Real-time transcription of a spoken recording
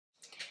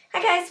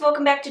Hi guys,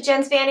 welcome back to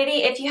Jen's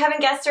Vanity. If you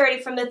haven't guessed already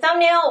from the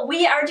thumbnail,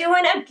 we are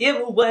doing a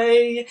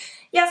giveaway.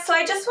 Yes, so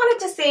I just wanted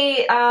to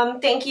say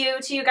thank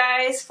you to you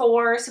guys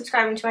for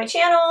subscribing to my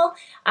channel.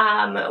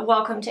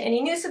 Welcome to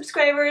any new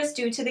subscribers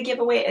due to the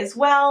giveaway as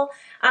well.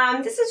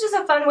 This is just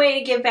a fun way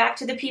to give back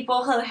to the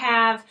people who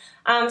have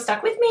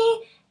stuck with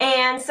me.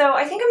 And so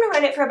I think I'm going to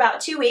run it for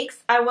about 2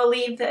 weeks. I will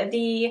leave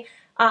the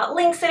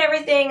links and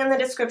everything in the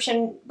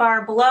description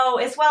bar below,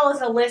 as well as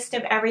a list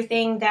of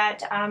everything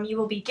that you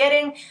will be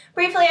getting.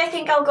 Briefly, I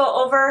think I'll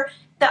go over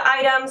the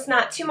items,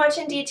 not too much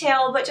in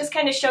detail, but just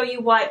kind of show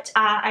you what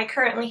I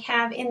currently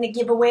have in the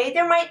giveaway.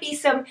 There might be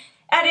some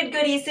added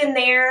goodies in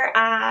there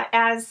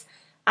as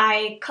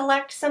I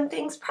collect some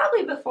things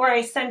probably before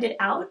I send it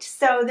out,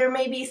 so there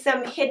may be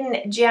some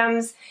hidden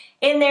gems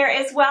in there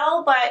as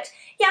well. But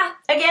yeah,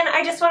 again,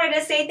 I just wanted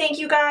to say thank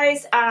you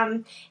guys,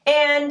 and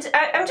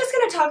I'm just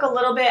going to talk a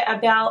little bit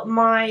about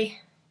my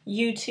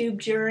YouTube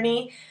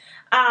journey.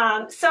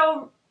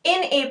 So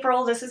in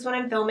April, this is when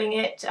I'm filming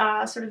it,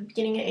 sort of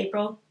beginning of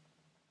April,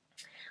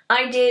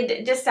 I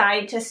did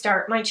decide to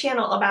start my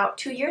channel about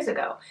 2 years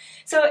ago.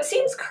 So it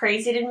seems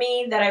crazy to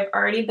me that I've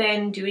already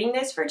been doing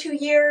this for 2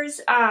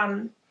 years.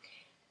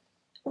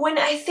 When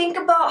I think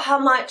about how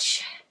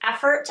much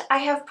effort I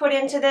have put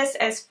into this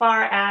as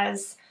far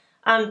as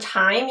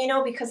time, you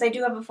know, because I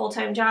do have a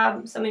full-time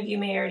job. Some of you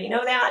may already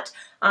know that.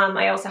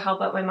 I also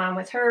help out my mom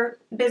with her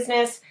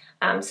business.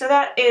 So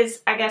that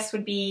is, I guess,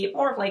 would be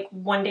more of like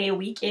 1 day a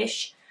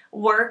week-ish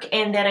work.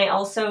 And then I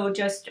also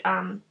just,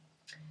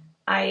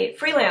 I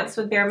freelance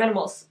with Bare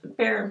Minerals.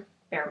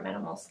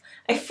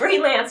 I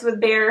freelance with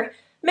Bare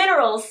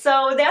Minerals.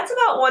 So that's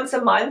about once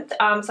a month,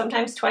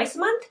 sometimes twice a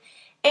month.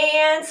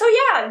 And so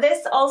yeah,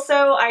 this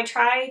also, I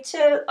try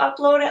to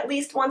upload at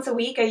least once a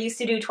week. I used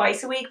to do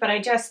twice a week, but I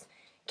just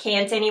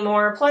can't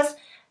anymore. Plus,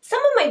 some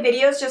of my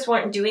videos just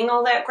weren't doing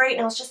all that great,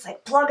 and I was just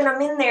like plugging them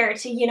in there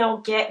to, you know,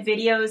 get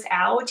videos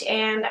out.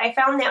 And I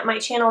found that my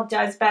channel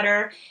does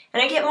better,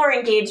 and I get more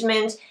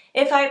engagement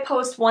if I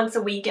post once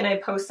a week and I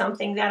post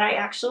something that I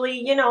actually,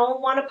 you know,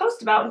 want to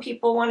post about and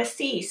people want to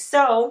see.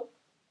 So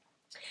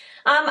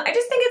I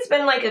just think it's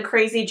been like a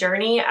crazy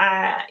journey.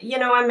 You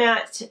know, I'm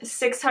at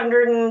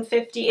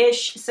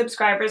 650-ish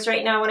subscribers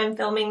right now when I'm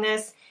filming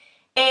this.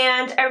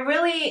 And I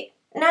really,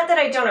 not that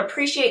I don't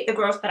appreciate the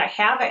growth that I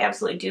have, I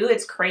absolutely do.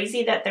 It's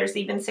crazy that there's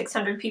even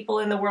 600 people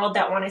in the world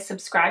that want to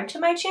subscribe to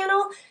my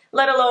channel,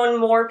 let alone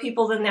more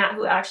people than that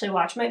who actually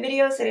watch my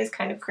videos. It is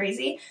kind of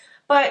crazy.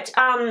 But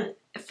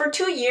for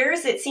 2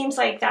 years, it seems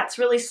like that's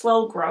really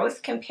slow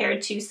growth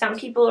compared to some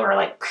people who are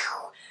like,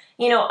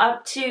 you know,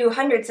 up to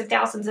hundreds of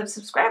thousands of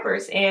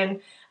subscribers in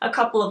a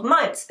couple of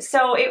months.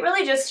 So it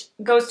really just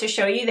goes to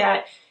show you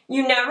that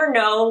you never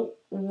know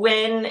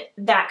when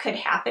that could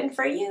happen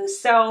for you.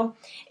 So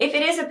if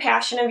it is a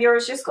passion of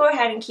yours, just go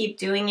ahead and keep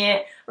doing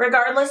it,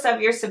 regardless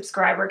of your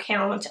subscriber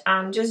count.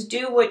 Just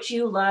do what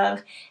you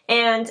love.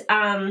 And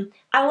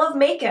I love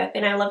makeup,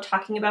 and I love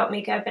talking about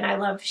makeup, and I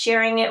love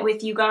sharing it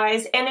with you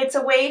guys. And it's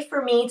a way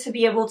for me to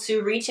be able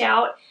to reach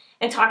out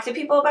and talk to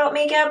people about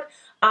makeup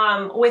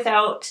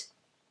without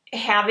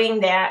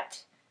having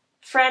that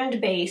friend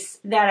base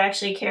that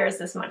actually cares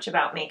this much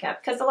about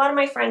makeup, because a lot of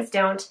my friends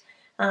don't.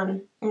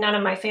 None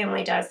of my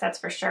family does, that's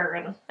for sure,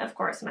 and of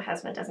course my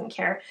husband doesn't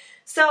care.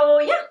 So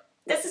yeah,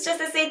 this is just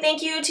to say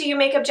thank you to you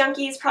makeup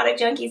junkies, product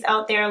junkies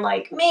out there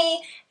like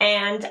me,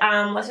 and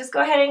let's just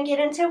go ahead and get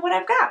into what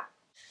I've got.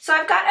 So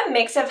I've got a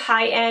mix of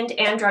high-end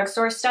and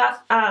drugstore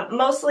stuff,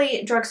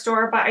 mostly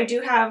drugstore, but I do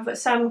have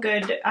some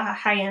good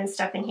high-end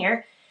stuff in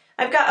here.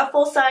 I've got a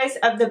full size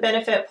of the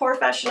Benefit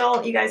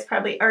POREfessional. You guys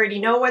probably already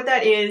know what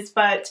that is,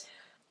 but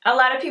a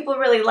lot of people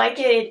really like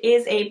it. It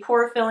is a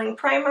pore filling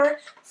primer,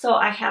 so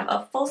I have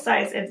a full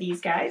size of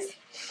these guys.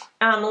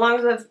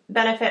 Along with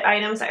Benefit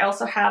items, I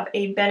also have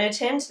a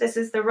Benetint. This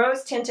is the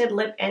Rose Tinted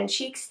Lip and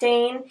Cheek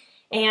Stain,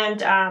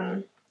 and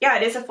yeah,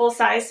 it is a full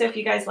size, so if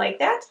you guys like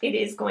that, it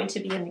is going to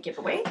be in the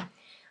giveaway.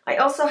 I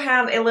also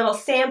have a little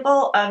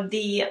sample of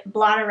the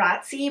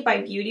Blotterazzi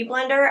by Beauty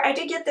Blender. I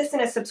did get this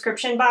in a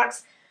subscription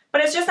box,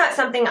 but it's just not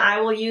something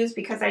I will use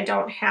because I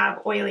don't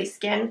have oily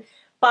skin.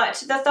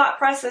 But the thought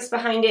process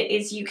behind it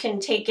is you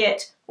can take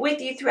it with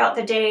you throughout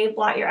the day,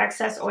 blot your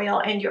excess oil,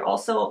 and you're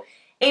also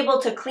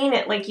able to clean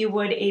it like you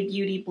would a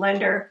beauty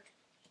blender.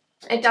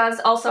 It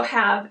does also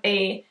have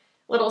a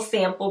little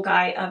sample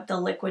guide of the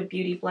Liquid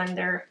Beauty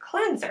Blender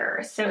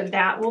cleanser, so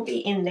that will be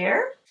in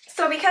there.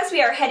 So because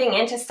we are heading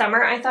into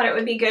summer, I thought it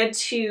would be good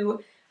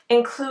to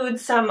include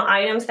some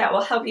items that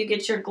will help you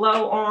get your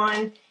glow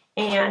on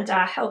and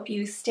help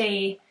you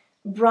stay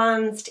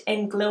bronzed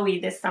and glowy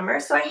this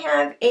summer. So I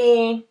have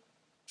a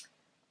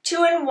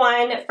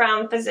 2-in-1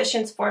 from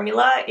Physicians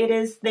Formula. It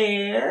is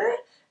their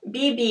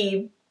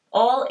BB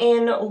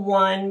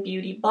All-in-One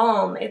Beauty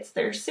Balm. It's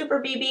their Super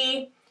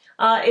BB.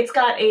 It's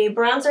got a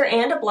bronzer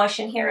and a blush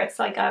in here. It's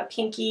like a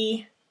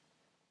pinky,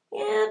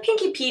 yeah,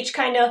 pinky peach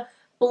kind of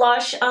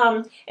blush.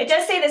 It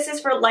does say this is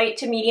for light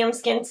to medium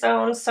skin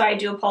tones, so I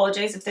do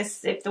apologize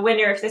if the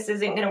winter, if this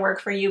isn't going to work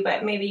for you,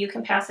 but maybe you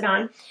can pass it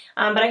on.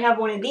 But I have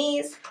one of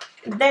these.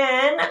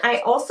 Then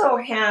I also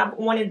have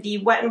one of the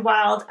Wet n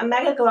Wild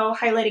Mega Glow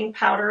highlighting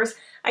powders.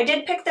 I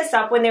did pick this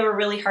up when they were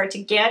really hard to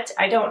get.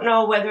 I don't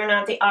know whether or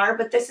not they are,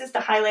 but this is the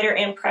highlighter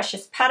in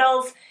Precious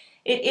Petals.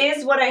 It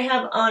is what I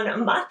have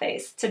on my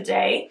face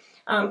today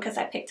because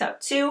I picked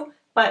up two,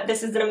 but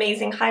this is an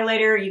amazing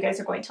highlighter. You guys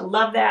are going to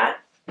love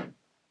that.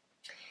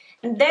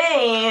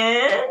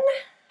 Then,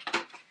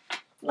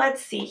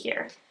 let's see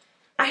here.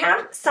 I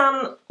have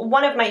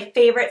one of my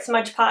favorite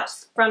smudge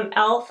pots from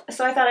e.l.f.,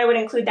 so I thought I would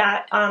include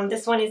that.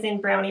 This one is in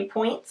Brownie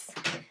Points.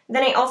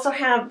 Then I also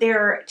have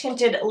their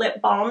tinted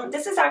lip balm.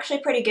 This is actually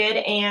pretty good,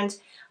 and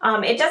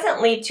it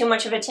doesn't leave too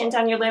much of a tint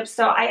on your lips,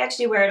 so I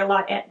actually wear it a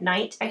lot at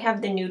night. I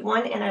have the nude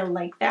one, and I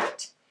like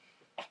that.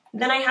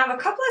 Then I have a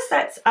couple of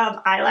sets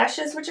of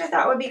eyelashes, which I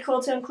thought would be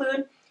cool to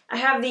include. I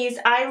have these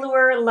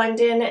EyLure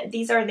London.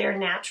 These are their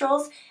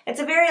naturals. It's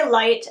a very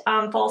light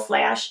false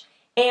lash,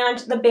 and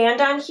the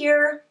band on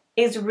here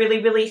is really,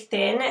 really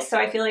thin, so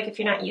I feel like if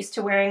you're not used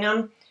to wearing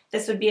them,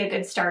 this would be a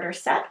good starter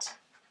set.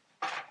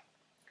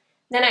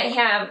 Then I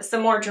have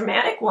some more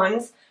dramatic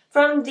ones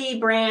from the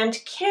brand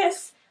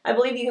Kiss. I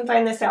believe you can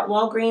find this at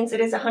Walgreens. It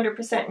is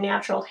 100%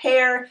 natural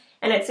hair,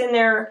 and it's in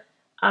their,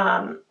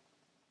 I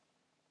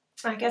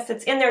guess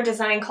it's in their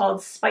design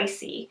called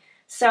Spicy.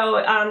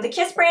 So the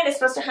Kiss brand is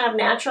supposed to have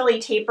naturally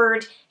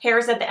tapered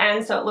hairs at the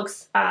end, so it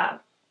looks,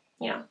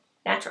 you know,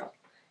 natural.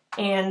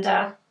 And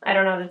I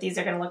don't know that these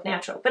are going to look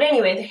natural. But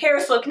anyway, the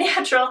hairs look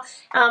natural,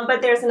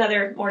 but there's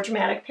another more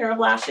dramatic pair of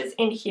lashes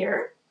in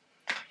here.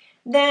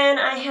 Then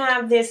I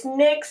have this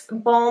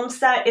NYX Balm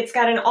Set. It's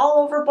got an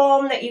all-over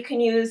balm that you can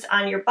use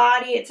on your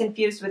body. It's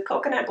infused with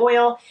coconut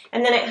oil,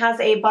 and then it has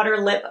a butter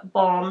lip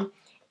balm.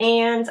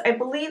 And I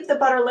believe the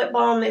butter lip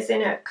balm is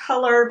in a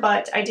color,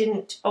 but I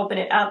didn't open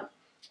it up.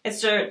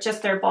 It's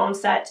just their balm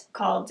set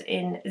called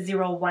in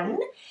 01.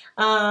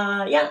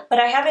 Yeah, but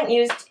I haven't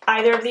used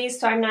either of these,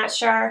 so I'm not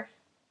sure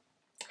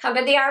how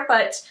good they are,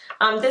 but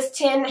this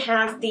tin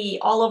has the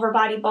all-over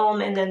body balm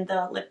and then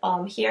the lip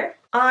balm here.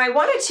 I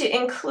wanted to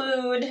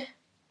include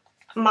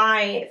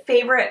my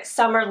favorite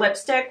summer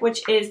lipstick,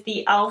 which is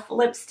the e.l.f.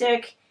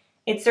 lipstick.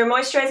 It's their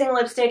moisturizing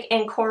lipstick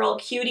in Coral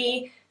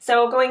Cutie.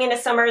 So going into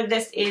summer,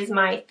 this is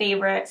my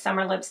favorite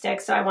summer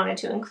lipstick, so I wanted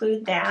to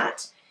include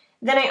that.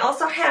 Then I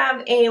also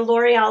have a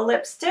Loreal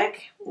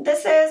lipstick.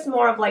 This is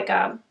more of like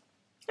a,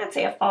 I'd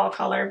say a fall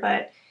color,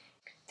 but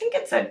I think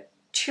it's a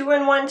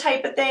 2-in-1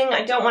 type of thing.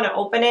 I don't want to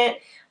open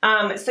it.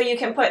 So you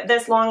can put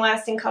this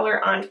long-lasting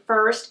color on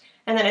first,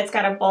 and then it's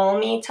got a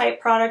balmy type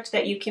product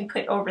that you can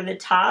put over the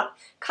top.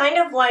 Kind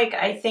of like,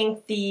 I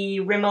think,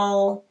 the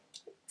Rimmel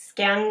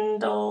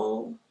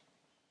Scandal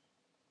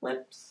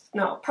Lips?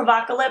 No,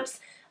 Provocalips.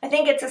 I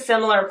think it's a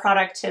similar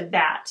product to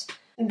that.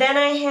 Then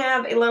I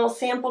have a little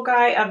sample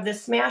guide of the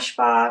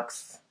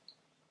Smashbox.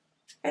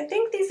 I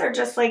think these are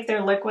just like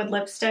their liquid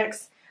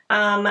lipsticks.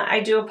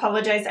 I do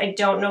apologize, I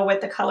don't know what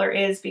the color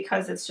is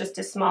because it's just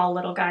a small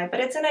little guide,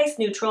 but it's a nice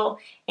neutral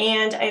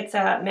and it's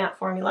a matte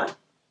formula.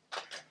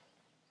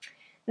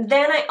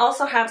 Then I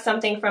also have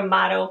something from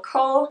Motto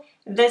Co.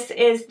 This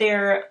is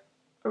their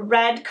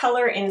red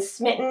color in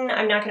Smitten.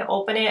 I'm not going to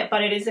open it,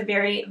 but it is a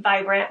very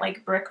vibrant,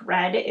 like brick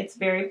red. It's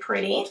very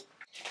pretty.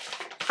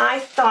 I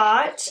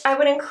thought I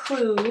would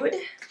include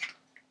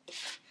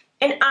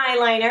an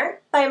eyeliner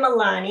by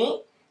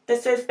Milani.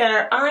 This is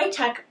their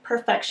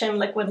POREfessional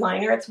liquid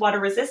liner. It's water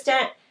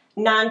resistant,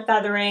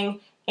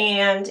 non-feathering,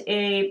 and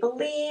I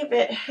believe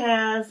it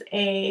has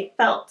a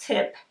felt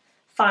tip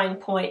fine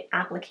point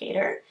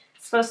applicator.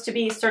 It's supposed to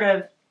be sort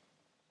of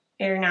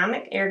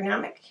ergonomic, I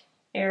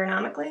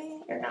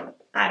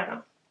don't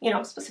know. You know,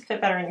 it's supposed to fit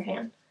better in your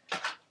hand.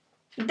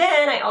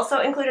 Then I also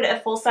included a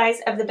full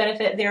size of the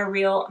Benefit They're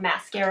Real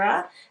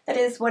mascara. That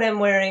is what I'm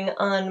wearing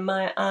on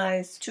my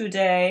eyes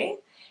today.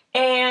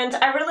 And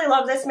I really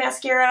love this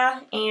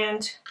mascara,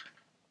 and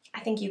I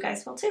think you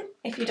guys will too,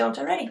 if you don't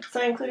already.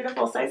 So I included a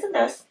full size of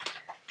this.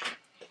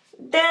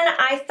 Then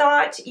I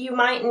thought you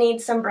might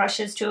need some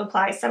brushes to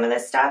apply some of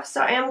this stuff,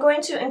 so I am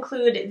going to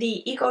include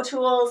the Eco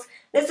Tools.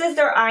 This is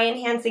their Eye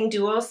Enhancing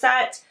Duo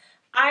set.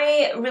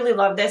 I really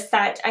love this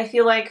set. I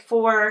feel like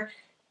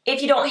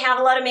if you don't have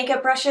a lot of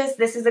makeup brushes,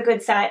 this is a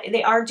good set.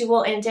 They are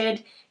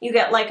dual-ended. You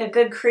get like a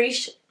good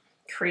crease.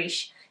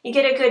 You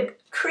get a good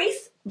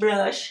crease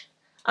brush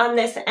on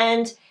this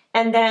end,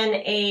 and then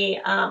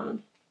a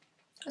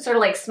sort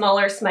of like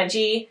smaller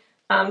smudgy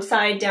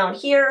side down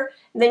here.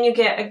 Then you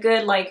get a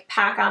good like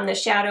pack on the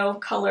shadow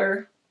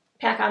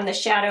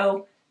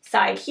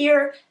side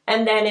here,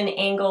 and then an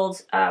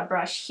angled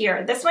brush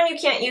here. This one you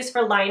can't use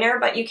for liner,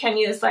 but you can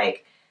use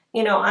like,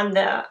 you know, on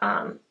the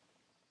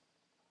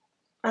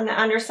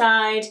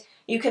underside.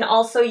 You can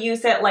also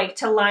use it like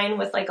to line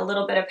with like a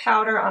little bit of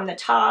powder on the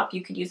top.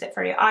 You could use it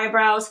for your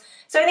eyebrows.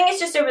 So I think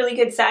it's just a really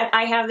good set.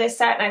 I have this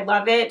set and I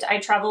love it. I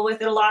travel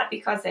with it a lot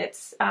because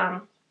it's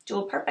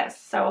dual purpose.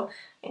 So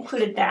I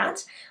included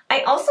that.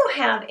 I also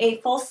have a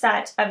full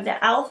set of the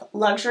e.l.f.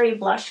 Luxury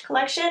Blush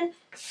Collection.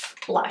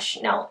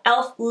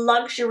 e.l.f.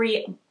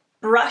 Luxury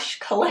Brush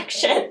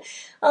Collection.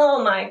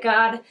 Oh my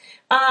god.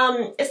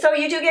 So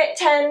you do get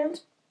 10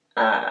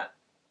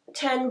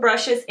 10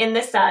 brushes in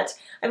the set.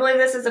 I believe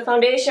this is a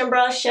foundation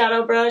brush,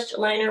 shadow brush,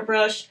 liner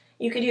brush.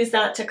 You could use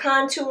that to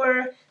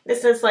contour.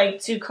 This is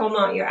like to comb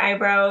out your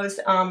eyebrows.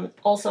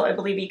 Also, I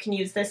believe you can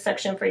use this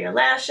section for your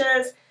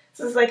lashes.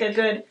 This is like a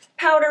good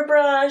powder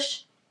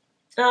brush.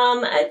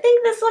 I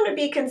think this one would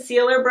be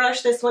concealer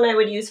brush. This one I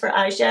would use for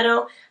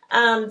eyeshadow.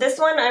 This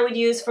one I would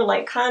use for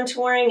like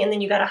contouring, and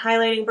then you got a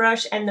highlighting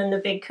brush and then the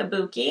big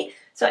kabuki.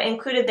 So I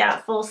included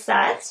that full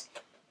set.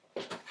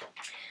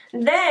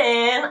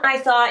 Then I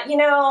thought, you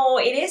know,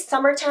 it is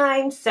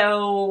summertime,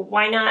 so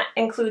why not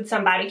include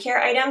some body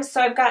care items? So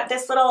I've got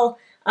this little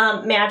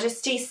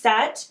Majesty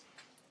set,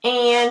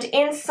 and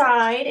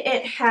inside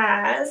it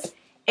has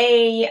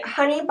a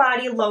honey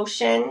body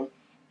lotion,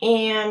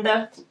 and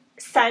the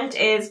scent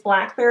is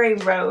blackberry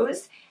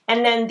rose,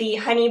 and then the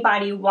honey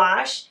body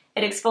wash,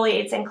 it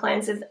exfoliates and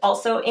cleanses,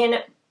 also in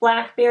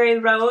blackberry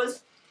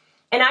rose.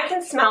 And I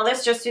can smell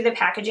this just through the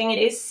packaging. It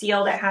is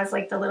sealed. It has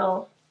like the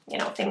little, you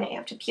know, thing that you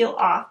have to peel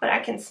off, but I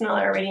can smell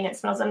it already and it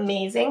smells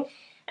amazing.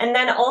 And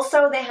then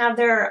also they have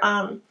their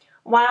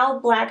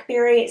Wild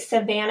Blackberry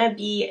Savannah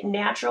Bee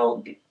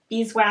Natural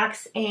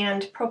Beeswax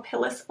and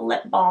Propolis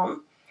Lip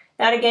Balm.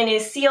 That again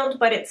is sealed,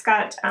 but it's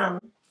got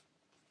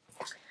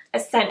a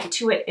scent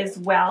to it as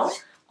well,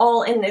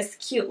 all in this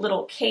cute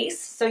little case.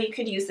 So you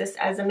could use this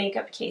as a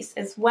makeup case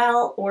as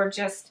well, or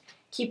just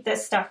keep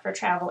this stuff for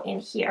travel in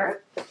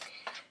here.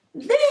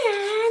 Then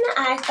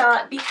I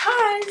thought,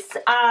 because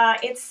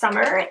it's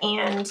summer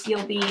and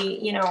you'll be,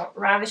 you know,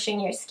 ravishing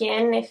your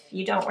skin if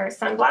you don't wear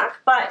sunblock,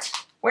 but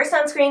wear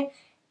sunscreen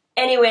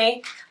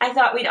anyway, I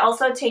thought we'd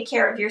also take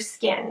care of your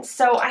skin.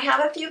 So I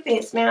have a few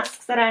face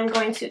masks that I'm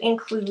going to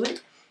include.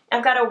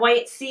 I've got a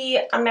White Sea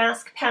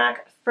mask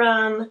pack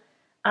from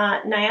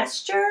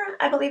Naisture,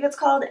 I believe it's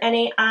called,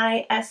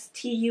 Naisture.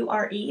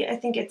 I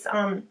think it's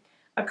a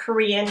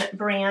Korean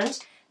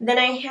brand. Then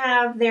I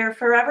have their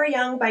Forever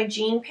Young by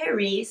Jean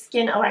Perry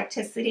Skin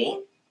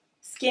Elasticity.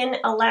 Skin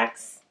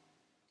Elasticity.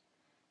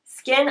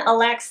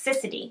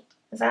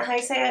 Is that how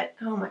you say it?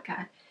 Oh my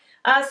god.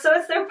 So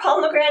it's their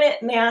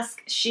pomegranate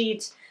mask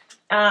sheet.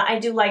 I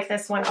do like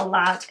this one a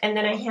lot. And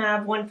then I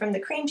have one from the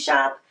Cream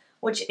Shop,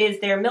 which is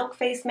their Milk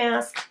Face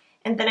Mask.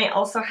 And then I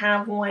also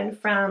have one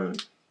from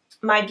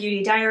My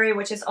Beauty Diary,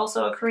 which is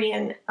also a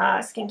Korean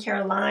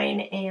skincare line,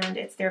 and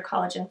it's their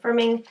Collagen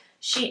Firming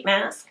Sheet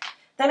Mask.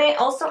 Then I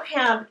also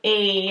have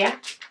a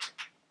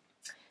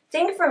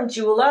thing from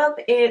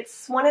Julip.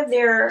 It's one of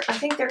their, I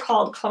think they're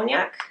called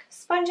Cognac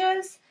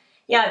sponges.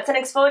 Yeah, it's an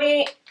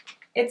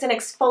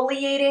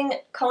exfoliating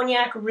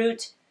cognac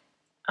root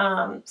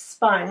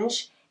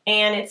sponge,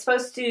 and it's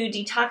supposed to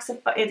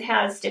detoxify. It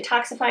has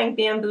detoxifying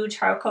bamboo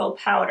charcoal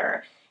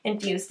powder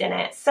infused in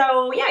it.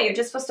 So yeah, you're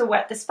just supposed to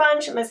wet the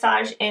sponge,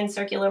 massage in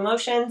circular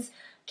motions.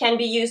 Can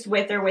be used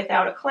with or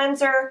without a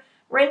cleanser.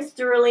 Rinse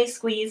thoroughly,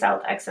 squeeze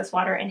out the excess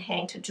water, and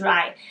hang to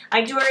dry.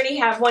 I do already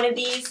have one of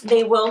these.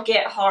 They will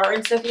get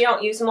hard, so if you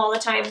don't use them all the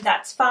time,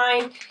 that's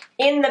fine.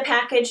 In the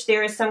package,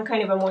 there is some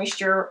kind of a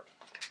moisture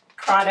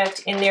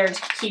product in there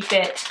to keep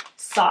it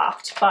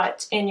soft,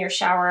 but in your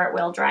shower, it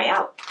will dry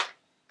out.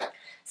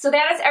 So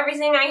that is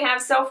everything I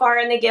have so far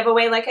in the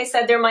giveaway. Like I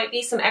said, there might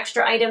be some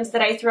extra items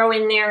that I throw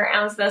in there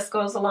as this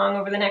goes along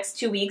over the next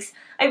 2 weeks.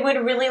 I would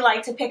really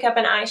like to pick up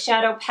an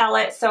eyeshadow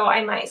palette, so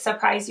I might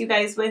surprise you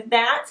guys with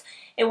that.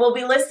 It will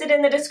be listed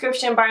in the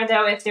description bar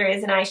though if there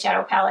is an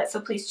eyeshadow palette, so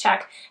please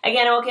check.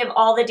 Again, I will give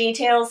all the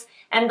details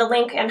and the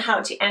link and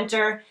how to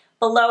enter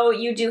below.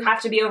 You do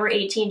have to be over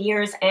 18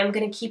 years. I am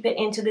going to keep it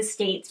into the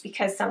States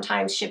because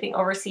sometimes shipping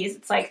overseas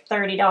it's like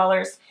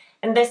 $30.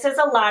 And this is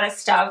a lot of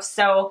stuff,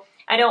 so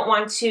I don't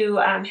want to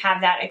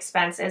have that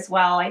expense as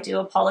well. I do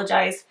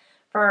apologize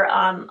for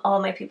all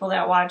my people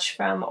that watch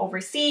from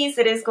overseas.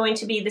 It is going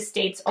to be the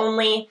States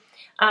only.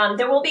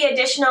 There will be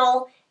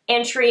additional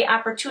entry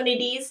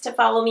opportunities to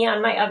follow me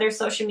on my other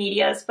social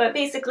medias, but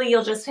basically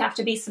you'll just have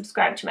to be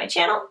subscribed to my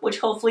channel, which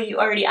hopefully you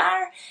already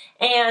are,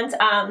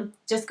 and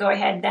just go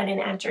ahead then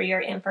and enter your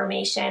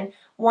information.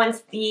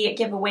 Once the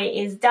giveaway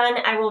is done,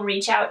 I will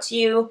reach out to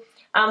you,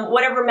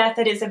 whatever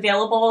method is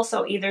available,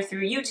 so either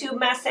through YouTube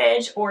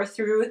message or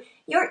through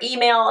your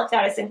email if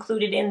that is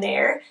included in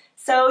there.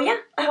 So yeah,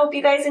 I hope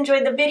you guys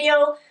enjoyed the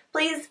video.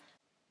 Please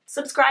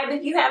subscribe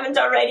if you haven't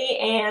already,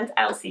 and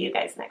I'll see you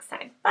guys next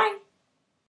time. Bye!